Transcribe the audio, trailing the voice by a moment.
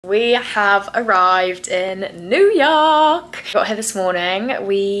We have arrived in New York. Got here this morning.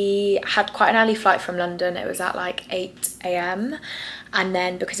 We had quite an early flight from London. It was at like 8 AM. And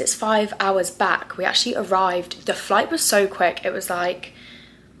then because it's 5 hours back, we actually arrived. The flight was so quick. It was like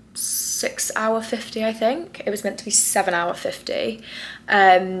 6 hour 50, I think. It was meant to be 7 hour 50.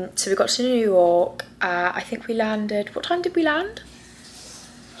 So we got to New York. I think we landed, what time did we land?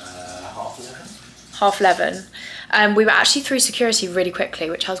 Half 11. We were actually through security really quickly,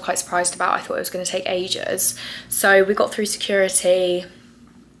 which I was quite surprised about. I thought it was going to take ages. So we got through security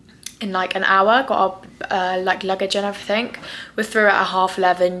in like an hour, got our like luggage and everything. We're through at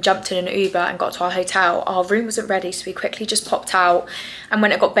 11:30, jumped in an Uber and got to our hotel. Our room wasn't ready, so we quickly just popped out and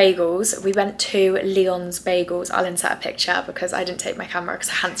went and got bagels. We went to Leon's Bagels. I'll insert a picture because I didn't take my camera because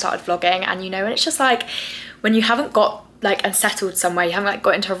I hadn't started vlogging. And you know, and it's just like when you haven't got like and settled somewhere, you haven't like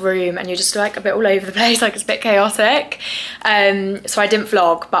got into a room and you're just like a bit all over the place, like it's a bit chaotic. So I didn't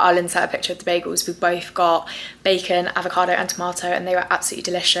vlog, but I'll insert a picture of the bagels. We both got bacon, avocado and tomato, and they were absolutely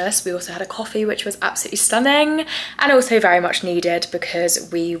delicious. We also had a coffee, which was absolutely stunning and also very much needed because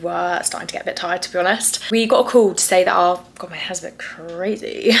we were starting to get a bit tired, to be honest. We got a call to say that our, God, my hair's a bit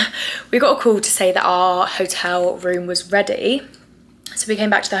crazy. We got a call to say that our hotel room was ready. So we came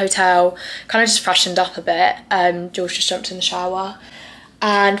back to the hotel, kind of just freshened up a bit. George just jumped in the shower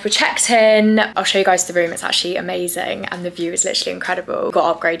and we checked in. I'll show you guys the room. It's actually amazing and the view is literally incredible.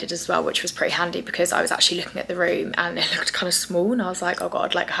 Got upgraded as well, which was pretty handy because I was actually looking at the room and it looked kind of small and I was like, oh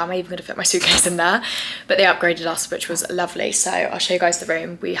God, like how am I even gonna fit my suitcase in there? But they upgraded us, which was lovely. So I'll show you guys the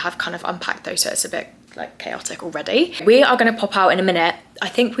room. We have kind of unpacked though, so it's a bit like chaotic already. We are gonna pop out in a minute. I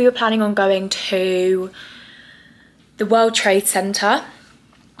think we were planning on going to the World Trade Center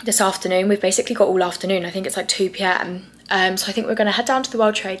this afternoon. We've basically got all afternoon. I think it's like 2 PM. So I think we're gonna head down to the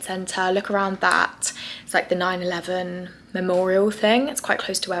World Trade Center, look around that. It's like the 9/11 memorial thing. It's quite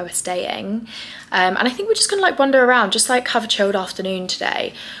close to where we're staying. And I think we're just gonna like wander around, just like have a chilled afternoon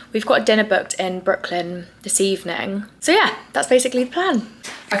today. We've got a dinner booked in Brooklyn this evening. So yeah, that's basically the plan.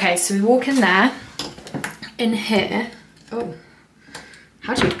 Okay, so we walk in there. In here, oh,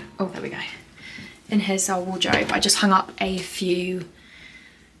 how do you, oh, there we go. In here's our wardrobe. I just hung up a few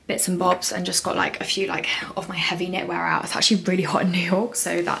bits and bobs and just got like a few like of my heavy knitwear out. It's actually really hot in New York,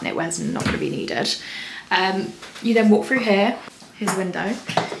 so that knitwear's not going to be needed. You then walk through here. Here's a window.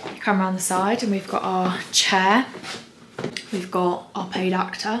 You come around the side and we've got our chair. We've got our paid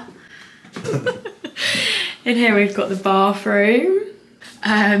actor. In here we've got the bathroom.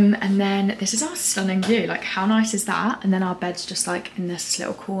 And then this is our stunning view. Like how nice is that? And then our bed's just like in this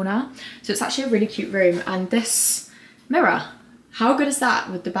little corner. So it's actually a really cute room. And this mirror, how good is that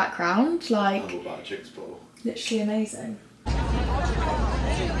with the background? Like, literally amazing.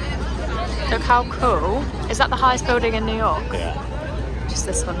 Look how cool. Is that the highest building in New York? Yeah. Just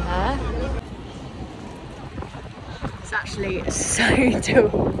this one there. It's actually so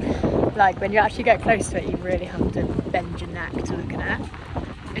tall. Like when you actually get close to it, you really have to bend your neck to look at it.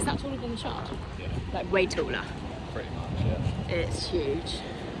 Is that taller than the shard? Yeah. Like way taller? Pretty much, yeah. It's huge.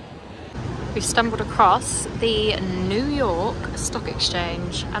 We stumbled across the New York Stock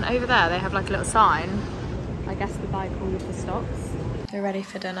Exchange and over there they have like a little sign. I guess to buy all of the stocks. We're ready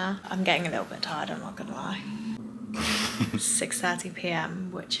for dinner. I'm getting a little bit tired, I'm not gonna lie. 6:30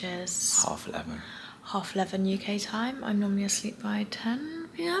 PM, which is half 11. Half 11 UK time. I'm normally asleep by 10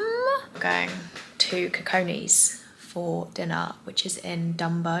 PM. We're going to Cocconi's for dinner, which is in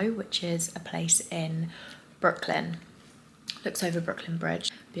Dumbo, which is a place in Brooklyn. Looks over Brooklyn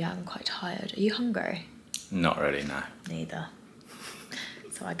Bridge. But yeah, I'm quite tired. Are you hungry? Not really, no. Neither.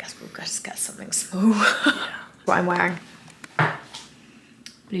 So I guess we'll just get something small. Yeah. What I'm wearing.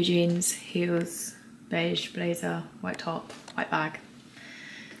 Blue jeans, heels, beige blazer, white top, white bag.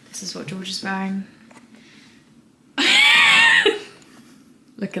 This is what George is wearing.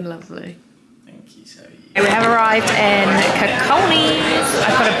 Looking lovely. Thank you, so we have arrived in Cocconi's.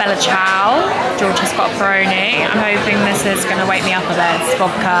 I've got a Bella Ciao. George has got a Peroni. I'm hoping this is going to wake me up a bit. It's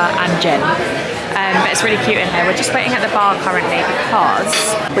vodka and gin. But it's really cute in here. We're just waiting at the bar currently because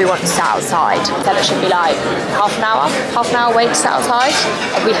we want to sit outside. Then it should be like half an hour wait to sit outside.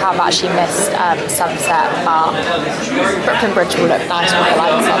 We have actually missed sunset, but Brooklyn Bridge will look nice when it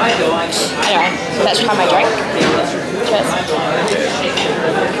lights up. Anyway, let's try my drink. Cheers.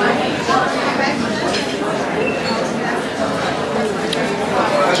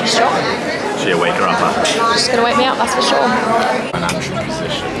 Too strong. She'll wake her up, huh? She's gonna wake me up, that's for sure. Financial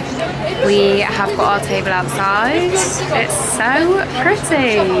position. We have got our table outside. It's so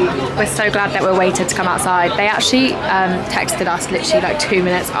pretty. We're so glad that we're waited to come outside. They actually texted us literally like 2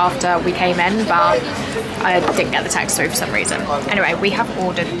 minutes after we came in, but I didn't get the text through for some reason. Anyway, we have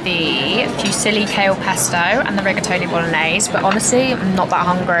ordered the fusilli kale pesto and the rigatoni bolognese, but honestly, I'm not that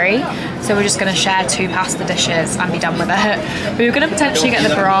hungry, so we're just gonna share 2 pasta dishes and be done with it. We were gonna potentially get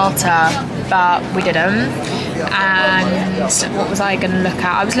the burrata, but we didn't. And what was I gonna look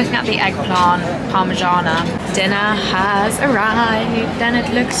at? I was looking at the eggplant parmigiana. Dinner has arrived and it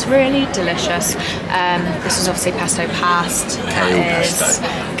looks really delicious. This is obviously pesto past. That is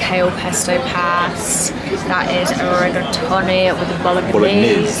kale pesto past. That is rigatoni with the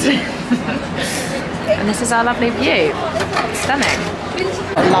bolognese. And this is our lovely view. Stunning.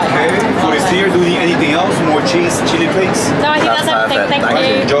 Food is here. Do you need anything else? More cheese, chili flakes? No, I think that's everything. Thank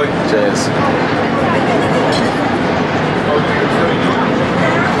you. Enjoy. Cheers.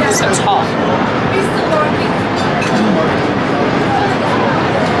 So it's hot.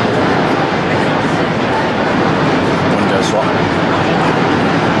 Window swap.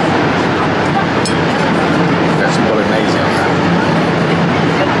 There's some bolognese on that.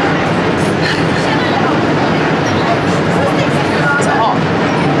 It's hot.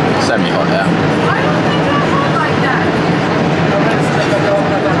 Semi-hot, yeah.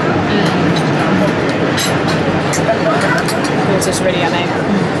 It's just really yummy.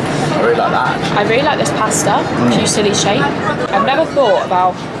 I really like that. I really like this pasta, fusilli shape. I've never thought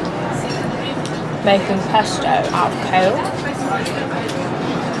about making pesto out of kale.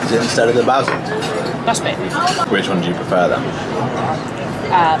 Is it instead of the basil? Must be. Which one do you prefer then?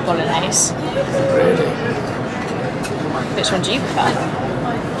 Bolognese. Really? Which one do you prefer?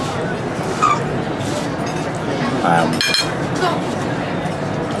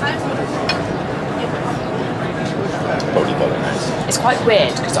 Probably bolognese. It's quite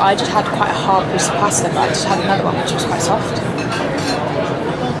weird because I just had quite a hard piece of pasta, but I just had another one which was quite soft.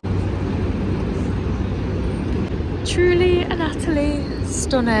 Truly and utterly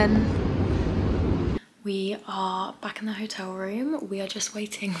stunning. We are back in the hotel room. We are just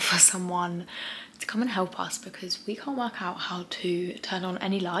waiting for someone to come and help us because we can't work out how to turn on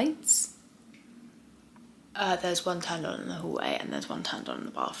any lights. There's one turned on in the hallway and there's one turned on in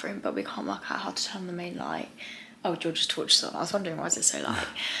the bathroom, but we can't work out how to turn on the main light. Oh, George's torch is on. I was wondering why is it so light.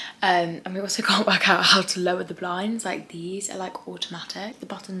 And we also can't work out how to lower the blinds. Like these are like automatic. The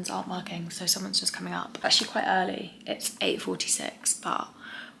buttons aren't working, so someone's just coming up. Actually quite early. It's 8:46, but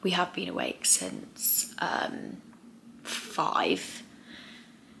we have been awake since 5.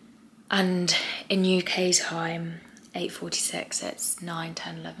 And in UK time, 8:46, it's 9,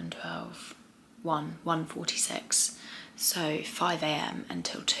 10, 11, 12, 1:46. So 5 AM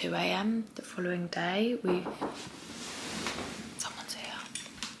until 2 AM the following day. Someone's here.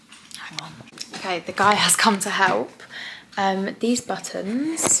 Hang on. Okay, the guy has come to help. These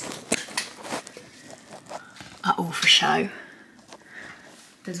buttons are all for show.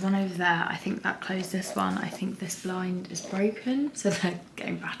 There's one over there. I think that closed this one. I think this blind is broken, so they're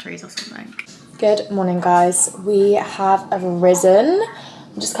getting batteries or something. Good morning, guys. We have risen.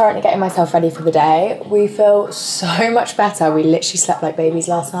 I'm just currently getting myself ready for the day. We feel so much better. We literally slept like babies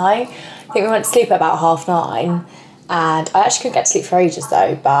last night. I think we went to sleep at about 9:30, and I actually couldn't get to sleep for ages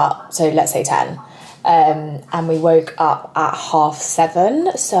though, but so let's say 10. And we woke up at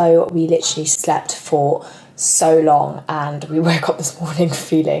 7:30, so we literally slept for so long, and we woke up this morning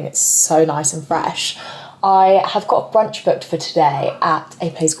feeling so nice and fresh. I have got a brunch booked for today at a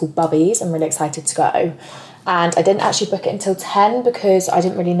place called Bubby's. I'm really excited to go. And I didn't actually book it until 10 because I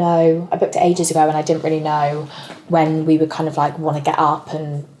didn't really know, I booked it ages ago and I didn't really know when we would kind of like want to get up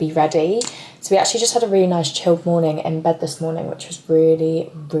and be ready. So we actually just had a really nice chilled morning in bed this morning, which was really,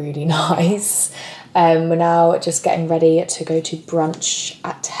 really nice. We're now just getting ready to go to brunch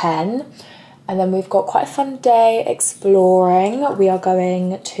at 10. And then we've got quite a fun day exploring. We are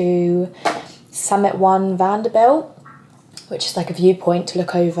going to Summit 1 Vanderbilt, which is like a viewpoint to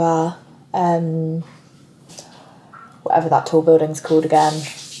look over whatever that tall building's called again,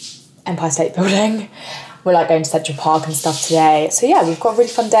 Empire State Building. We're like going to Central Park and stuff today. So yeah, we've got a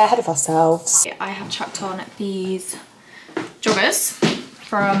really fun day ahead of ourselves. I have chucked on these joggers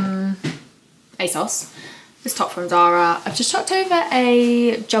from ASOS, this top from Zara. I've just chucked over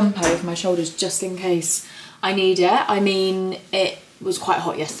a jumper over my shoulders just in case I need it. I mean, it was quite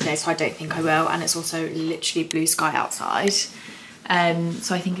hot yesterday, so I don't think I will. And it's also literally blue sky outside.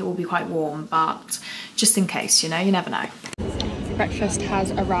 So I think it will be quite warm, but just in case, you know, you never know. breakfast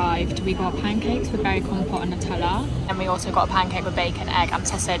has arrived. We got pancakes with berry compote and Nutella, and we also got a pancake with bacon, egg and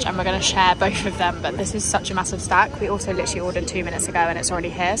sausage, and we're going to share both of them, but this is such a massive stack. We also literally ordered 2 minutes ago and it's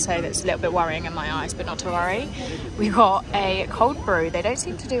already here, so that's a little bit worrying in my eyes, but not to worry. We got a cold brew. They don't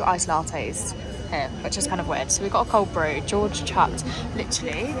seem to do iced lattes here, which is kind of weird. So we got a cold brew. George chucked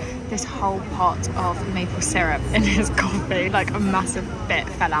literally this whole pot of maple syrup in his coffee, like a massive bit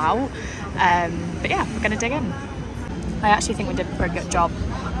fell out. But yeah, we're gonna dig in. I actually think we did a pretty good job.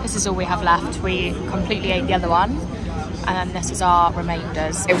 This is all we have left. We completely ate the other one, and then this is our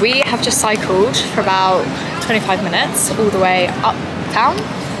remainders. We have just cycled for about 25 minutes all the way uptown.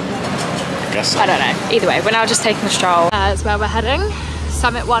 I guess so. I don't know. Either way, we're now just taking a stroll. It's where we're heading.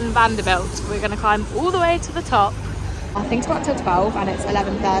 Summit 1 Vanderbilt. We're gonna climb all the way to the top. I think it's not until 12 and it's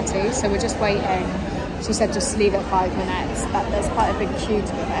 11:30, so we're just waiting. She said just leave it 5 minutes. There's quite a big queue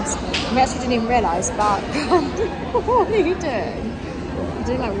to be honest. And we actually didn't even realise that. What are you doing? You're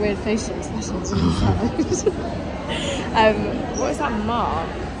doing like weird facial expressions on your phone. What is that mark?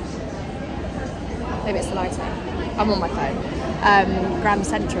 Maybe it's the lighting. I'm on my phone. Grand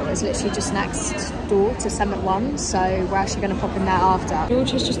Central is literally just next door to Summit 1, so we're actually going to pop in there after. George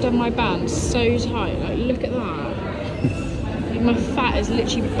has just done my band so tight, like look at that. My fat is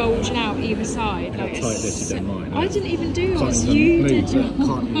literally bulging out either side. Like, tight this is mine. I didn't even do yours. You did yours.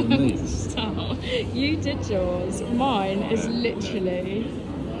 Can't even move. Stop. You did yours. Mine is literally.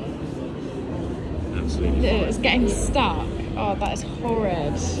 Absolutely. It's getting stuck. Oh, that is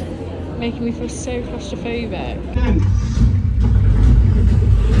horrid. Making me feel so claustrophobic.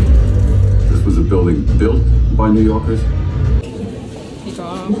 This was a building built by New Yorkers. You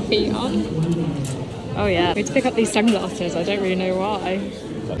got our feet on. Oh yeah, we need to pick up these sunglasses. I don't really know why.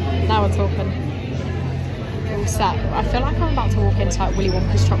 Now we're talking. All set. I feel like I'm about to walk into like Willy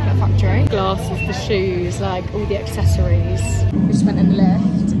Wonka's chocolate factory. Glasses, the shoes, like all the accessories. We just went in the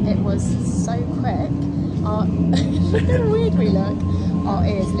lift. It was so quick. Look how weird we look. Our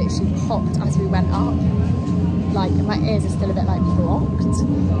ears literally popped as we went up. Like my ears are still a bit like blocked.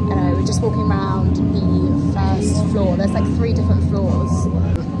 Anyway, we're just walking around the first floor. There's like 3 different floors.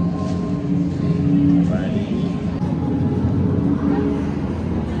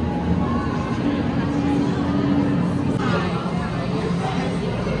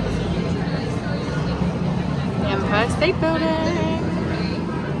 State Building.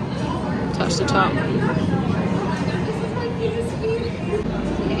 Touch the top.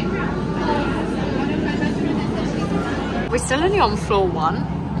 We're still only on floor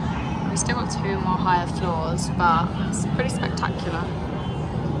 1. We've still got 2 more higher floors, but it's pretty spectacular.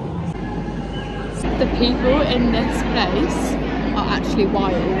 The people in this place are actually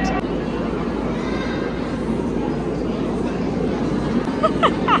wild.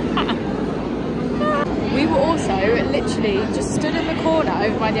 We were also literally just stood in the corner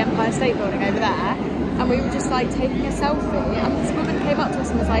over by the Empire State Building over there, and we were just like taking a selfie, and this woman came up to us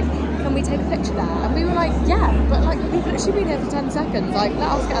and was like, can we take a picture there? And we were like, yeah, but like we've literally been here for 10 seconds, like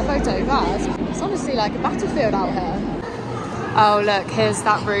let us get a photo first. It's honestly like a battlefield out here. Oh look, here's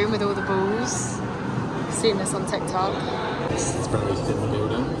that room with all the balls. I've seen this on TikTok. It's very thin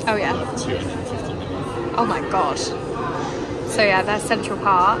building. Oh yeah. Like 250 million. Oh my god. So yeah, there's Central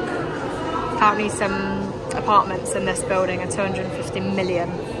Park. Apparently some apartments in this building are 250 million.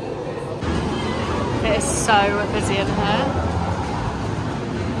 It is so busy in here.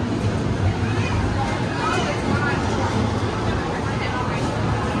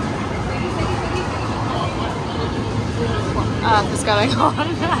 What on earth is going on?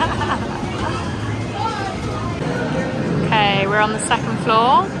 Okay, we're on the 2nd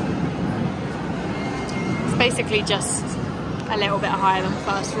floor. It's basically just a little bit higher than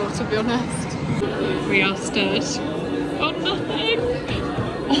 1st floor, to be honest. We are stood on nothing.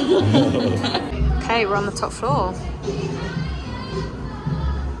 Okay, we're on the top floor.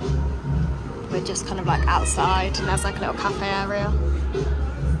 We're just kind of like outside, and there's like a little cafe area.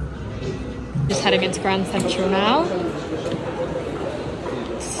 Just heading into Grand Central now.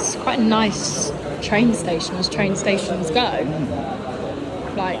 It's quite a nice train station, as train stations go.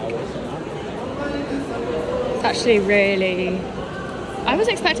 Like, it's actually really... I was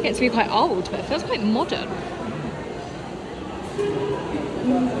expecting it to be quite old, but it feels quite modern.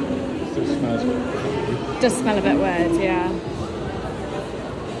 Still smells weird. Does smell a bit weird, yeah.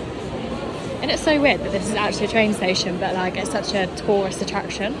 And it's so weird that this is actually a train station, but like it's such a tourist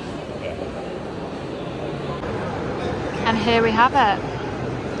attraction. And here we have it.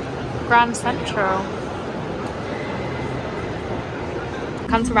 Grand Central.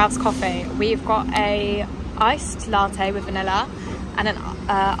 Come to Ralph's Coffee. We've got a iced latte with vanilla and an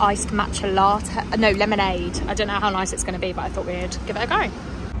iced matcha latte. No, lemonade. I don't know how nice it's going to be, but I thought we'd give it a go.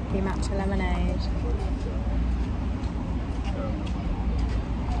 The matcha lemonade.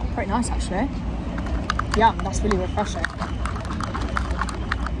 Pretty nice actually. Yum, that's really refreshing.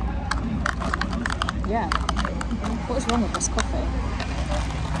 Yeah. What is wrong with this coffee?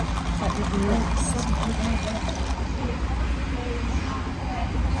 Like mixed.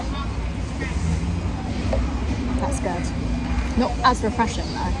 That's good. Not as refreshing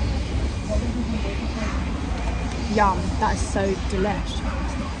though. Yum, that is so delish.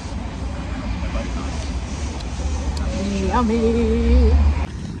 Yummy.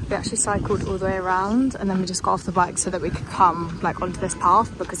 We actually cycled all the way around and then we just got off the bike so that we could come like onto this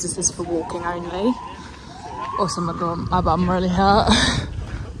path because this is for walking only. Also, my bum really hurt.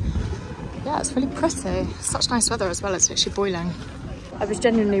 Yeah, it's really pretty. Such nice weather as well, it's actually boiling. I was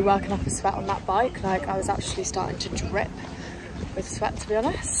genuinely working up a sweat on that bike. Like I was actually starting to drip with sweat, to be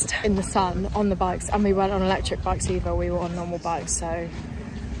honest, in the sun on the bikes. And we weren't on electric bikes either, we were on normal bikes, so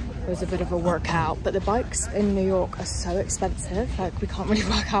it was a bit of a workout. But the bikes in New York are so expensive, like we can't really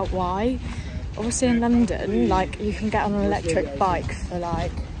work out why. Obviously in London, like you can get on an electric bike for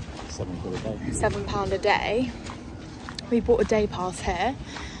like £7 a day. We bought a day pass here,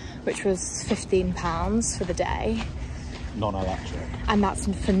 which was £15 for the day. Non-electric. And that's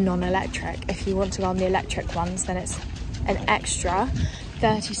for non-electric. If you want to go on the electric ones, then it's an extra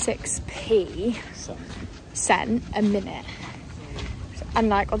 36p cent a minute. And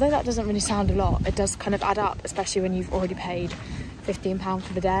like, although that doesn't really sound a lot, it does kind of add up, especially when you've already paid £15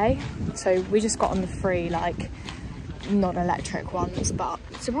 for the day. So we just got on the free, like, non-electric ones. But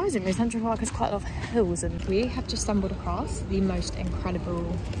surprisingly, Central Park has quite a lot of hills, and we have just stumbled across the most incredible,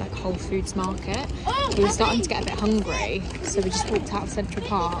 like, Whole Foods market. We were starting to get a bit hungry, so we just walked out of Central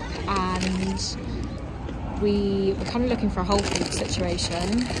Park, and we were kind of looking for a Whole Foods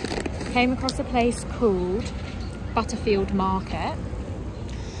situation. Came across a place called Butterfield Market.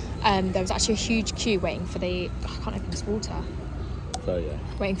 There was actually a huge queue waiting for the, I can't open this water. Froyo.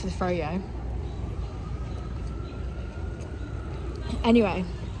 Waiting for the Froyo. Anyway,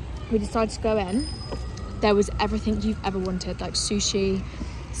 we decided to go in. There was everything you've ever wanted, like sushi,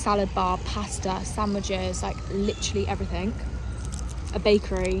 salad bar, pasta, sandwiches, like literally everything. A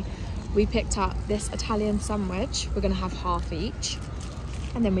bakery. We picked up this Italian sandwich. We're gonna have half each.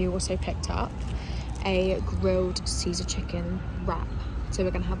 And then we also picked up a grilled Caesar chicken wrap. So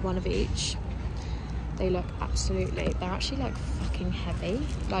we're gonna have one of each. They look absolutely, they're actually like fucking heavy.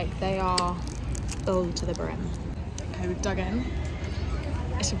 Like they are full to the brim. Okay, we've dug in.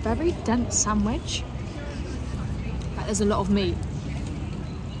 It's a very dense sandwich. Like there's a lot of meat.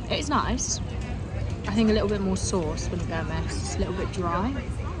 It is nice. I think a little bit more sauce wouldn't go amiss. It's a little bit dry.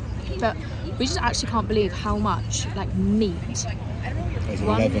 But we just actually can't believe how much like meat. There's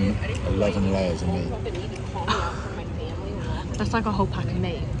 11 layers of meat. That's like a whole pack of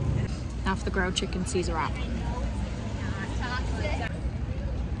meat. Now for the grilled chicken Caesar wrap.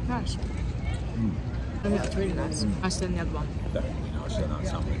 Nice. I think that's really nice. Nicer than the other one. Definitely nicer than that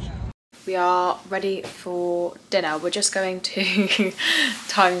sandwich. We are ready for dinner. We're just going to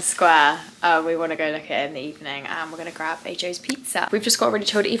Times Square. We want to go look at it in the evening, and we're going to grab a Joe's Pizza. We've just got a really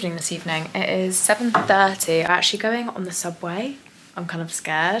chilled evening this evening. It is 7:30. I'm actually going on the subway. I'm kind of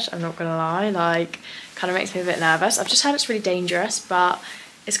scared, I'm not gonna lie. Like, kind of makes me a bit nervous. I've just heard it's really dangerous, but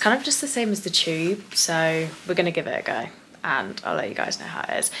it's kind of just the same as the tube, so we're gonna give it a go, and I'll let you guys know how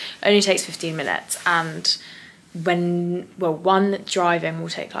it is. It only takes 15 minutes, and one, driving will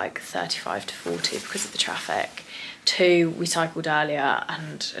take like 35 to 40 because of the traffic. 2, we cycled earlier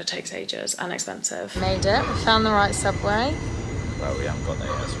and it takes ages and expensive. Made it, we found the right subway. Well, we haven't got there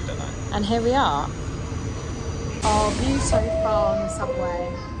yet, so we don't know. And here we are. Our view so far on the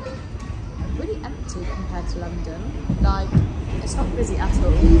subway, really empty compared to London. Like, it's not busy at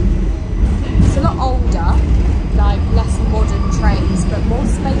all. It's a lot older, like less modern trains, but more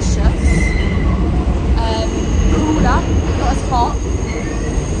spacious. Cooler, not as hot.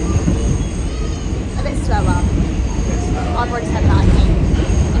 A bit slower. I've already said that, I think.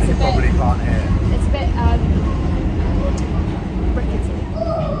 It's a bit, Probably can't hear. it's a bit rickety.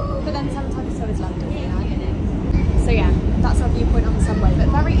 But then sometimes so is London, you know? So yeah, that's our viewpoint on the subway, but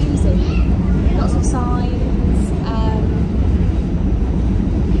very easy. Lots of signs.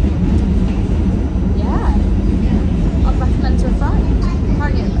 Yeah, I'd recommend to a friend.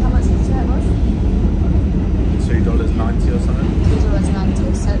 Apparently, how much did you say it was? $2.90 or something.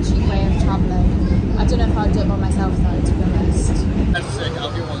 $2.90, so a cheap way of travelling. I don't know if I'd do it by myself though, to be honest. That's sick,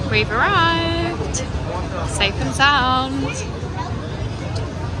 I'll get one. We've arrived. Safe and sound.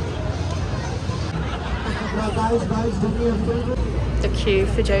 Guys, do me a favor. The queue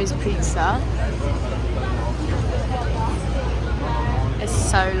for Joe's Pizza is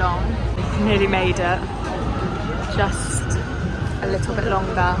so long. We've nearly made it. Just a little bit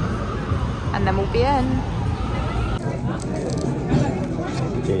longer and then we'll be in.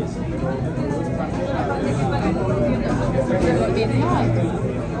 Cheers.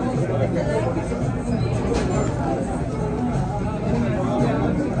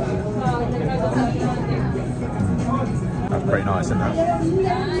 That's pretty nice, isn't it?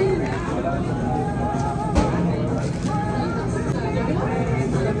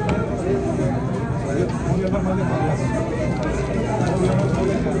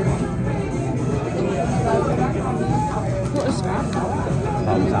 What is that?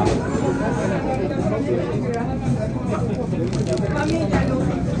 Thumbs up.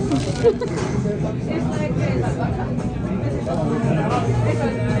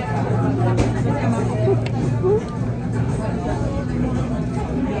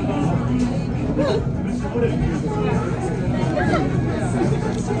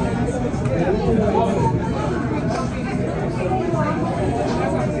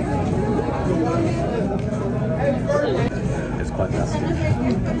 It's quite dusty.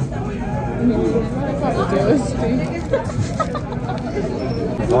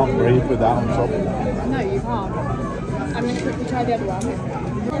 Can't breathe with that on top. No, you can't. I'm going to quickly try the other one.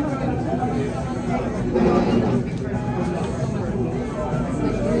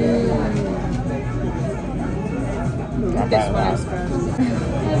 This one is good.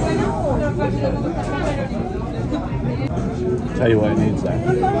 Tell you what it needs though.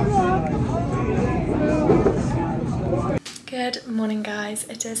 Good morning guys,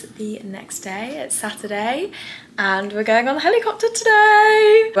 it is the next day, it's Saturday and we're going on the helicopter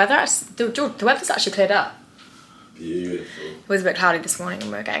today. The weather's actually cleared up. Beautiful. It was a bit cloudy this morning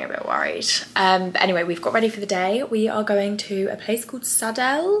and we were getting a bit worried. But anyway, we've got ready for the day. We are going to a place called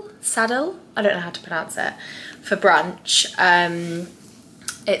Saddle, I don't know how to pronounce it, for brunch.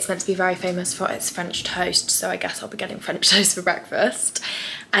 It's meant to be very famous for its French toast, so I guess I'll be getting French toast for breakfast.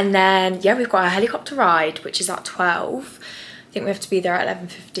 And then, yeah, we've got a helicopter ride, which is at 12. I think we have to be there at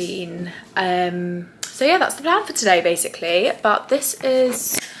 11:15. So yeah, that's the plan for today, basically. But this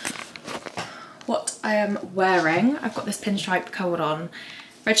is what I am wearing. I've got this pinstripe coat on,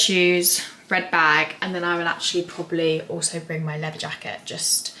 red shoes, red bag, and then I will actually probably also bring my leather jacket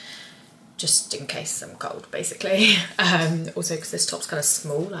just in case I'm cold, basically. Also because this top's kind of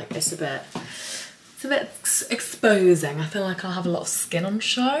small, like it's a bit exposing. I feel like I'll have a lot of skin on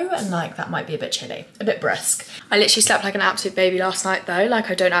show and like that might be a bit chilly, a bit brisk. I literally slept like an absolute baby last night though.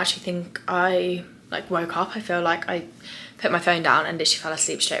 Like I don't actually think I like woke up. I feel like I put my phone down and literally fell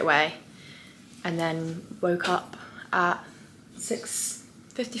asleep straight away and then woke up at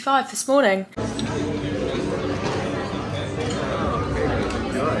 6:55 this morning.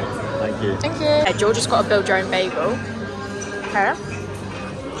 Thank you. Thank you. Okay, George has got a build your own bagel. Okay.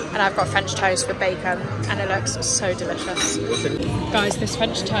 And I've got French toast with bacon and it looks so delicious. Guys, this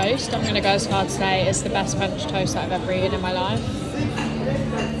French toast, I'm gonna go as far to say is the best French toast that I've ever eaten in my life.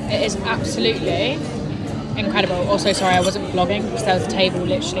 It is absolutely incredible. Also, sorry, I wasn't vlogging because there was a table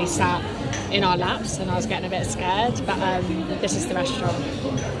literally sat in our laps and I was getting a bit scared, but this is the restaurant.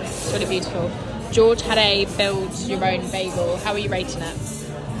 It's really beautiful. George had a build your own bagel. How are you rating it?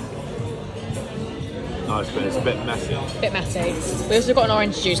 Nice, but it's a bit messy. Bit messy. We also got an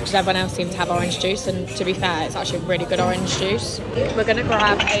orange juice because everyone else seemed to have orange juice, and to be fair, it's actually a really good orange juice. We're gonna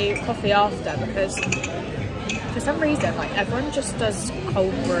grab a coffee after because for some reason, like everyone just does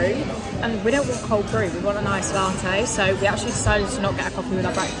cold brew, and we don't want cold brew. We want a nice latte, so we actually decided to not get a coffee with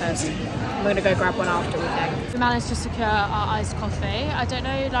our breakfast. We're gonna go grab one after, we think. We managed to secure our iced coffee. I don't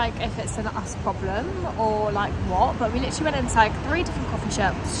know like if it's an us problem or like what, but we literally went into like 3 different coffee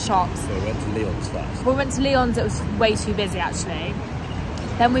shops. So we went to Leon's first. We went to Leon's, it was way too busy actually.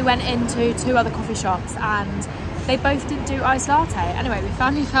 Then we went into 2 other coffee shops and they both didn't do iced latte. Anyway, we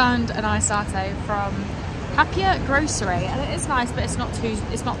finally found an iced latte from Happier Grocery, and it is nice, but it's not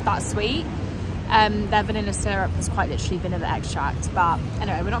that sweet. Their vanilla syrup is quite literally vanilla extract, but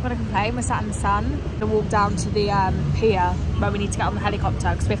anyway, we're not going to complain. We're sat in the sun. We'll walk down to the pier where we need to get on the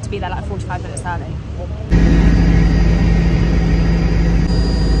helicopter because we have to be there like 45 minutes early.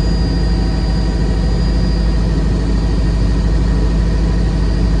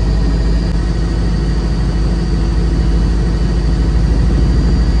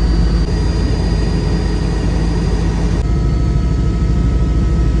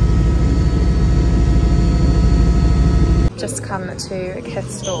 Just come to Kith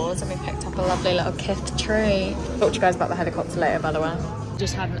stores and we picked up a lovely little Kith tree. Talk to you guys about the helicopter later, by the way.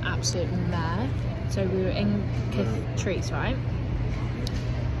 Just had an absolute mare. So we were in Kith trees, right?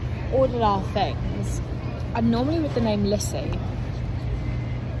 ordered our things, and normally with the name Lissie,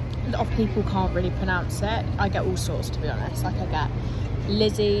 a lot of people can't really pronounce it. I get all sorts, to be honest. Like I get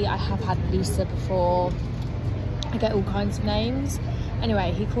Lizzie, I have had Lisa before, I get all kinds of names.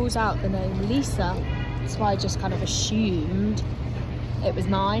 Anyway, he calls out the name Lisa, so I just kind of assumed it was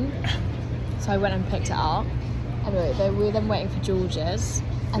mine. So I went and picked it up. Anyway, we were then waiting for George's,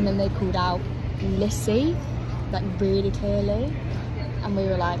 and then they called out Lissie, like really clearly. And we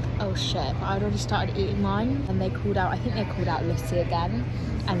were like, oh shit, but I'd already started eating mine. And they called out, I think they called out Lissie again.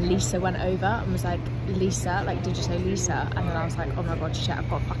 And Lisa went over and was like, Lisa, like, did you say Lisa? And then I was like, oh my god, shit, I've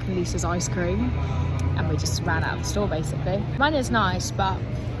got fucking Lisa's ice cream. And we just ran out of the store, basically. Mine is nice, but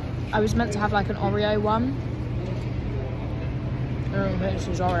I was meant to have like an Oreo one. Oh, this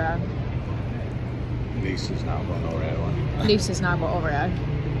is Oreo. Lisa's now got an Oreo one. Lisa's now got Oreo.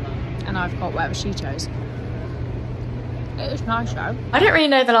 And I've got whatever she chose. It was nice though. I don't really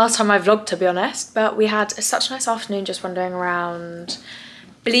know the last time I vlogged, to be honest, but we had such a nice afternoon just wandering around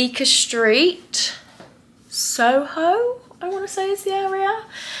Bleecker Street, Soho, I want to say is the area.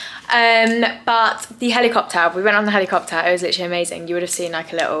 But the helicopter, we went on the helicopter, it was literally amazing. You would have seen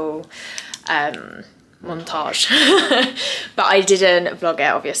like a little montage. But I didn't vlog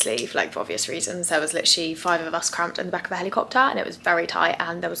it, obviously, for obvious reasons. There was literally 5 of us cramped in the back of a helicopter, and it was very tight,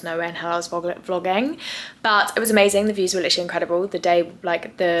 and there was no way in hell I was vlogging. But it was amazing. The views were literally incredible. The day,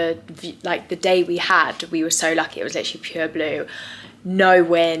 the day we had, we were so lucky. It was literally pure blue, no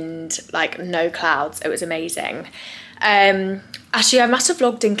wind, like no clouds. It was amazing. Actually, I must have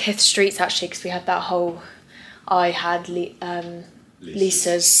vlogged in Kith Streets actually, because we had that whole, I had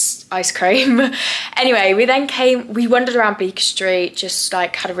Lisa's ice cream. Anyway, we wandered around Bleecker Street, just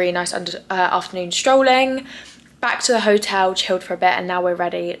like had a really nice afternoon strolling, back to the hotel, chilled for a bit, and now we're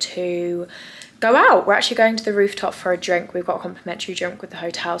ready to go out. We're actually going to the rooftop for a drink. We've got a complimentary drink with the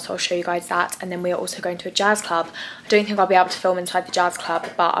hotel, so I'll show you guys that. And then we are also going to a jazz club. I don't think I'll be able to film inside the jazz club,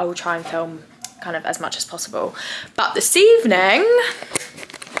 but I will try and film kind of as much as possible. But this evening,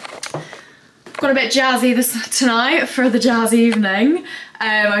 got a bit jazzy tonight for the jazz evening.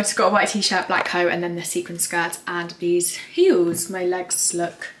 I just got a white t-shirt, black coat, and then the sequin skirt and these heels. My legs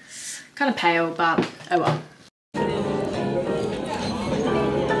look kind of pale, but oh well.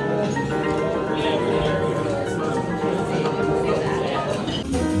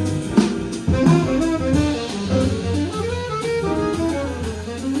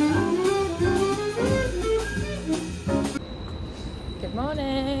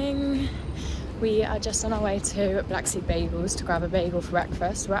 We are just on our way to Black Sea Bagels to grab a bagel for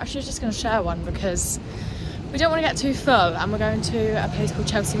breakfast. We're actually just going to share one because we don't want to get too full, and we're going to a place called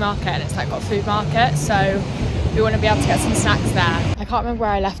Chelsea Market, and it's like got a food market, so we want to be able to get some snacks there. I can't remember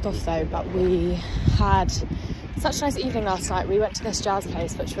where I left off though, but we had such a nice evening last night. We went to this jazz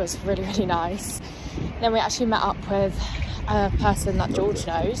place, which was really, really nice. Then we actually met up with a person that George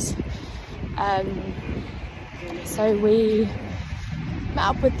knows. So we met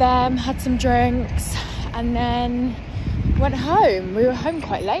up with them, had some drinks, and then went home. We were home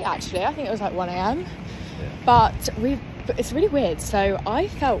quite late actually. I think it was like 1 AM. But it's really weird. So I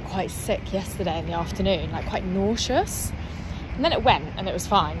felt quite sick yesterday in the afternoon, like quite nauseous. And then it went and it was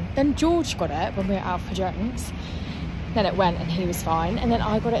fine. Then George got it when we were out for drinks. Then it went and he was fine. And then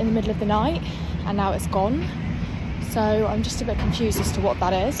I got it in the middle of the night and now it's gone. So I'm just a bit confused as to what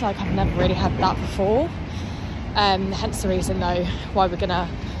that is. Like I've never really had that before. Hence the reason though why we're gonna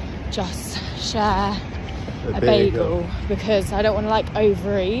just share a bagel, because I don't want to like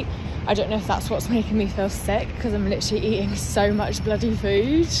overeat. I don't know if that's what's making me feel sick, because I'm literally eating so much bloody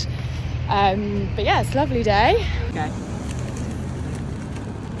food. But yeah, it's a lovely day. Okay.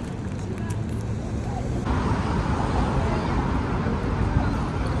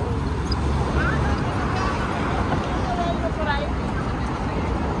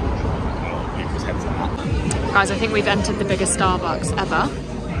 Guys, I think we've entered the biggest Starbucks ever.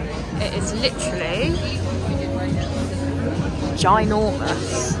 It is literally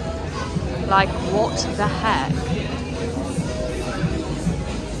ginormous. Like, what the heck?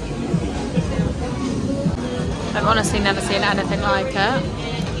 I've honestly never seen anything like it.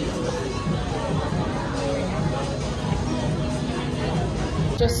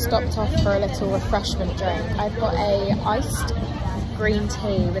 Just stopped off for a little refreshment drink. I've got a iced green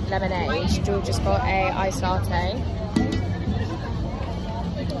tea with lemonade. George has got a iced latte.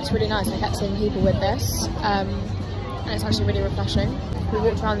 It's really nice. I kept seeing people with this, and it's actually really refreshing. We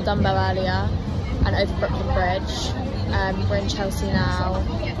walked around Dumbo earlier and over Brooklyn Bridge. We're in Chelsea now,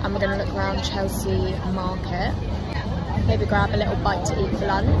 and we're going to look around Chelsea Market. Maybe grab a little bite to eat for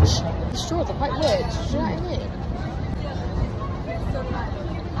lunch. Straws are quite weird. Do you know what I mean?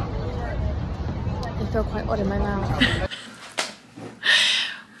 feel quite odd in my mouth.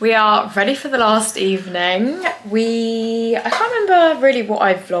 We are ready for the last evening. I can't remember really what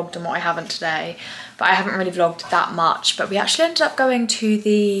I've vlogged and what I haven't today, but I haven't really vlogged that much. But we actually ended up going to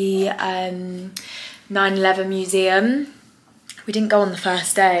the 9/11 museum. We didn't go on the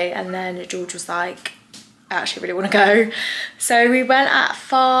first day, and then George was like, I actually really want to go. So we went at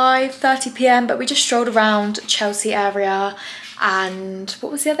 5:30 p.m, but we just strolled around Chelsea area, and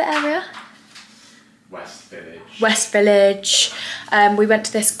what was the other area? West Village. West Village. We went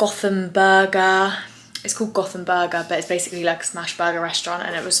to this Gotham Burger. It's called Gotham Burger, but it's basically like a smash burger restaurant,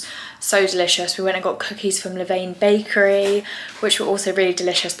 and it was so delicious. We went and got cookies from Levain Bakery, which were also really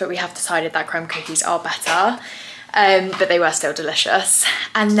delicious, but we have decided that crumb cookies are better, but they were still delicious.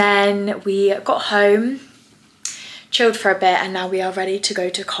 And then we got home, chilled for a bit, and now we are ready to go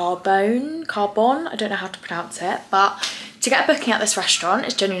to Carbone, I don't know how to pronounce it, but to get a booking at this restaurant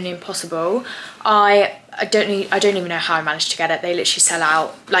is genuinely impossible. I don't even know how I managed to get it. They literally sell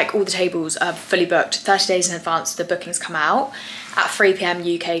out, like all the tables are fully booked 30 days in advance. The bookings come out at 3 p.m.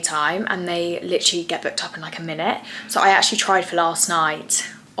 UK time, and they literally get booked up in like a minute. So I actually tried for last night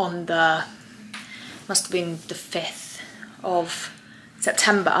on the, must have been the 5th of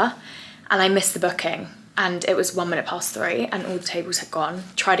September, and I missed the booking. And it was 1 minute past 3 and all the tables had gone.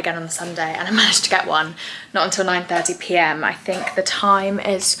 Tried again on the Sunday and I managed to get one, not until 9:30 p.m. I think the time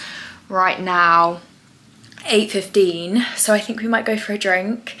is right now 8:15, so I think we might go for a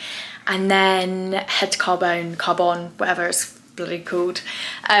drink and then head to Carbone, whatever it's bloody called.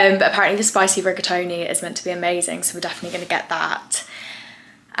 But apparently the spicy rigatoni is meant to be amazing, so we're definitely going to get that.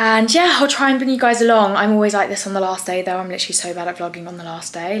 And yeah, I'll try and bring you guys along. I'm always like this on the last day though. I'm literally so bad at vlogging on the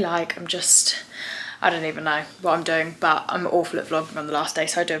last day. Like I don't even know what I'm doing, but I'm awful at vlogging on the last day,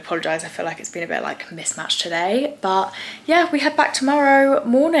 so I do apologise. I feel like it's been a bit like mismatched today. But yeah, we head back tomorrow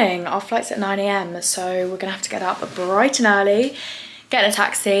morning. Our flight's at 9 a.m, so we're gonna have to get up bright and early, get in a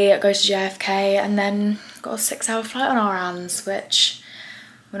taxi, go to JFK, and then got a 6-hour flight on our hands, which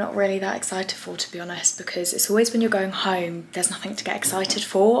we're not really that excited for, to be honest, because it's always when you're going home, there's nothing to get excited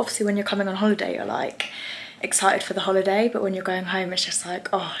for. Obviously when you're coming on holiday, you're like excited for the holiday, but when you're going home, it's just like,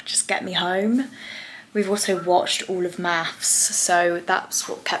 oh, just get me home. We've also watched all of Maths, so that's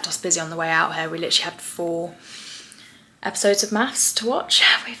what kept us busy on the way out here. We literally had 4 episodes of Maths to watch.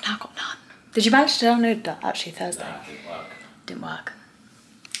 We've now got none. Did you manage to download that actually Thursday? No, didn't work. Didn't work.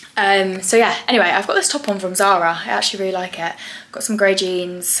 So yeah, anyway, I've got this top on from Zara. I actually really like it. Got some grey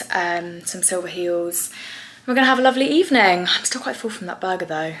jeans, some silver heels. We're gonna have a lovely evening. I'm still quite full from that burger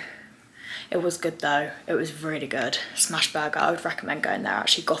though. It was good though. It was really good. Smash burger. I would recommend going there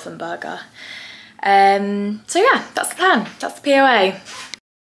actually, Gotham Burger. So yeah, that's the plan. That's the POA.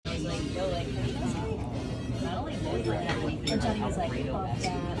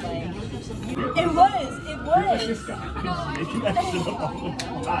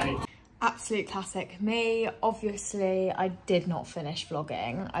 Absolute classic. Me, obviously, I did not finish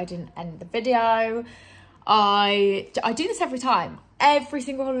vlogging. I didn't end the video. I do this every time. Every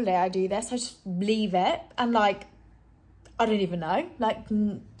single holiday I do this. I just leave it and like, I don't even know, like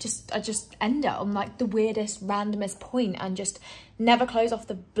I just end it on like the weirdest, randomest point and just never close off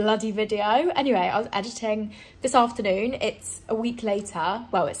the bloody video. Anyway, I was editing this afternoon. It's a week later.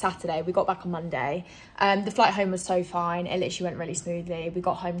 Well, it's Saturday. We got back on Monday. The flight home was so fine. It literally went really smoothly. We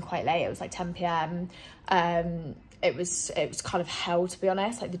got home quite late. It was like 10 p.m. It was kind of hell, to be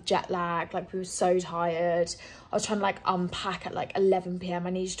honest. Like the jet lag, like we were so tired. I was trying to like unpack at like 11 p.m.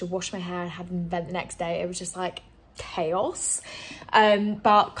 I needed to wash my hair and have an event the next day. It was just like chaos.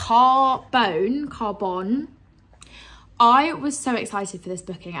 But Carbone, I was so excited for this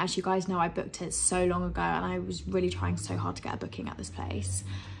booking. As you guys know, I booked it so long ago and I was really trying so hard to get a booking at this place.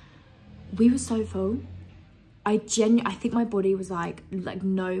 We were so full. I think my body was like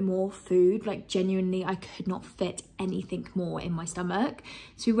no more food. Like genuinely, I could not fit anything more in my stomach.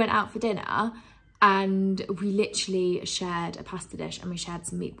 So we went out for dinner and we literally shared a pasta dish and we shared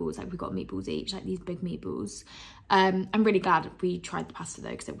some meatballs. Like we got meatballs each, like these big meatballs. I'm really glad we tried the pasta though,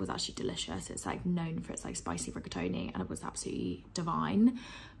 because it was actually delicious. It's like known for its like spicy rigatoni and it was absolutely divine.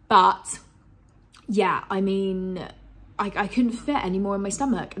 But yeah, I mean, I couldn't fit any more in my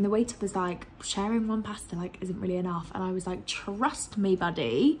stomach, and the waiter was like, sharing one pasta like isn't really enough, and I was like, trust me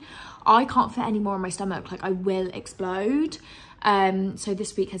buddy, I can't fit any more in my stomach, like I will explode. So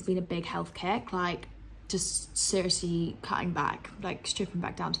this week has been a big health kick, like just seriously cutting back, like stripping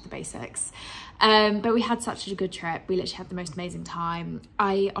back down to the basics. But we had such a good trip. We literally had the most amazing time.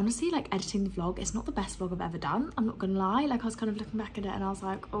 I honestly, like, editing the vlog, it's not the best vlog I've ever done, I'm not gonna lie. Like I was kind of looking back at it and I was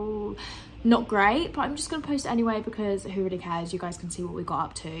like, oh, not great, but I'm just gonna post it anyway because who really cares? You guys can see what we got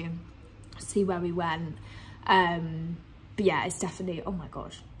up to. see where we went. But yeah, it's definitely, oh my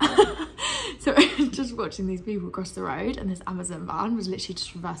gosh. So just watching these people cross the road, and this Amazon van was literally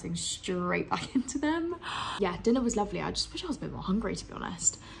just reversing straight back into them. Yeah, dinner was lovely. I just wish I was a bit more hungry, to be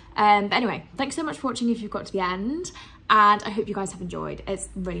honest. But anyway, thanks so much for watching if you've got to the end, and I hope you guys have enjoyed. It's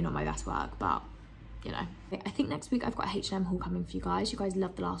really not my best work, but you know. I think next week I've got a H&M haul coming for you guys. You guys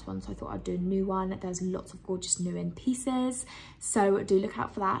loved the last one, so I thought I'd do a new one. There's lots of gorgeous new in pieces, so do look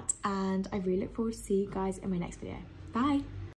out for that, and I really look forward to see you guys in my next video. Bye.